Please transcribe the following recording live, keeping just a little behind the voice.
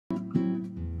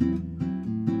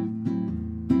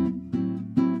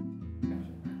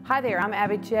Hi there, I'm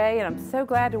Abby J, and I'm so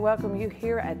glad to welcome you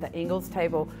here at the Ingles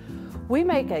table. We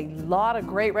make a lot of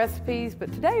great recipes, but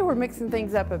today we're mixing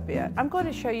things up a bit. I'm going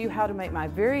to show you how to make my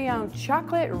very own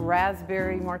chocolate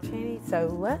raspberry martini, so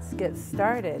let's get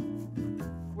started.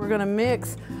 We're going to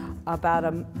mix about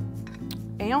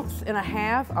 1.5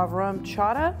 ounces of rum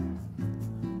chata.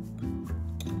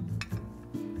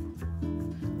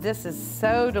 This is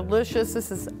so delicious.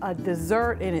 This is a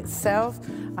dessert in itself.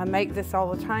 I make this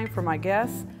all the time for my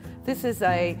guests. This is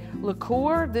a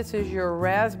liqueur. This is your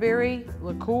raspberry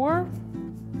liqueur.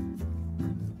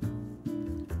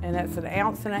 And that's 1.5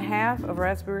 ounces of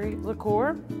raspberry liqueur.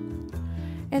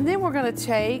 And then we're going to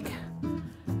take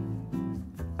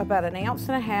about 1.5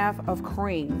 ounces of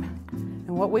cream.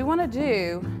 And what we want to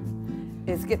do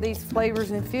is get these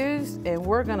flavors infused, and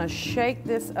we're going to shake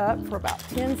this up for about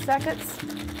 10 seconds.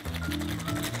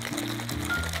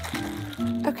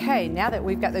 Okay, now that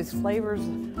we've got those flavors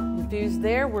infused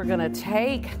there, we're gonna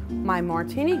take my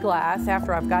martini glass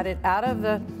after I've got it out of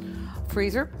the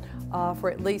freezer for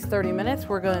at least 30 minutes.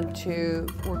 We're going to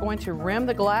rim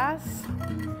the glass,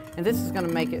 and this is gonna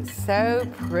make it so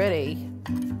pretty,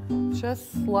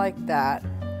 just like that.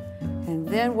 And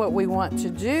then what we want to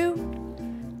do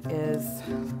is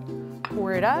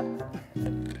pour it up.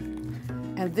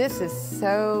 And this is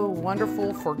so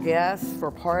wonderful for guests,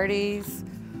 for parties.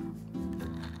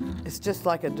 It's just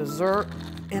like a dessert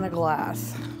in a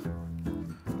glass.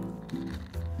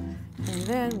 And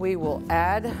then we will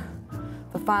add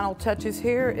the final touches.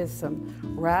 Here is some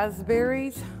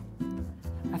raspberries.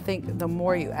 I think the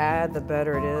more you add, the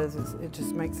better it is. It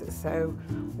just makes it so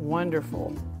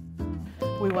wonderful.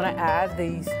 We want to add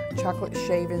these chocolate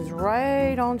shavings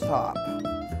right on top.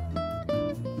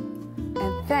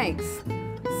 And thanks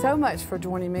so much for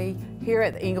joining me here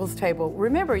at the Ingles table.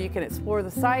 Remember, you can explore the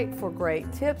site for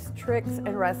great tips, tricks,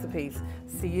 and recipes.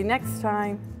 See you next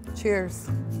time. Cheers.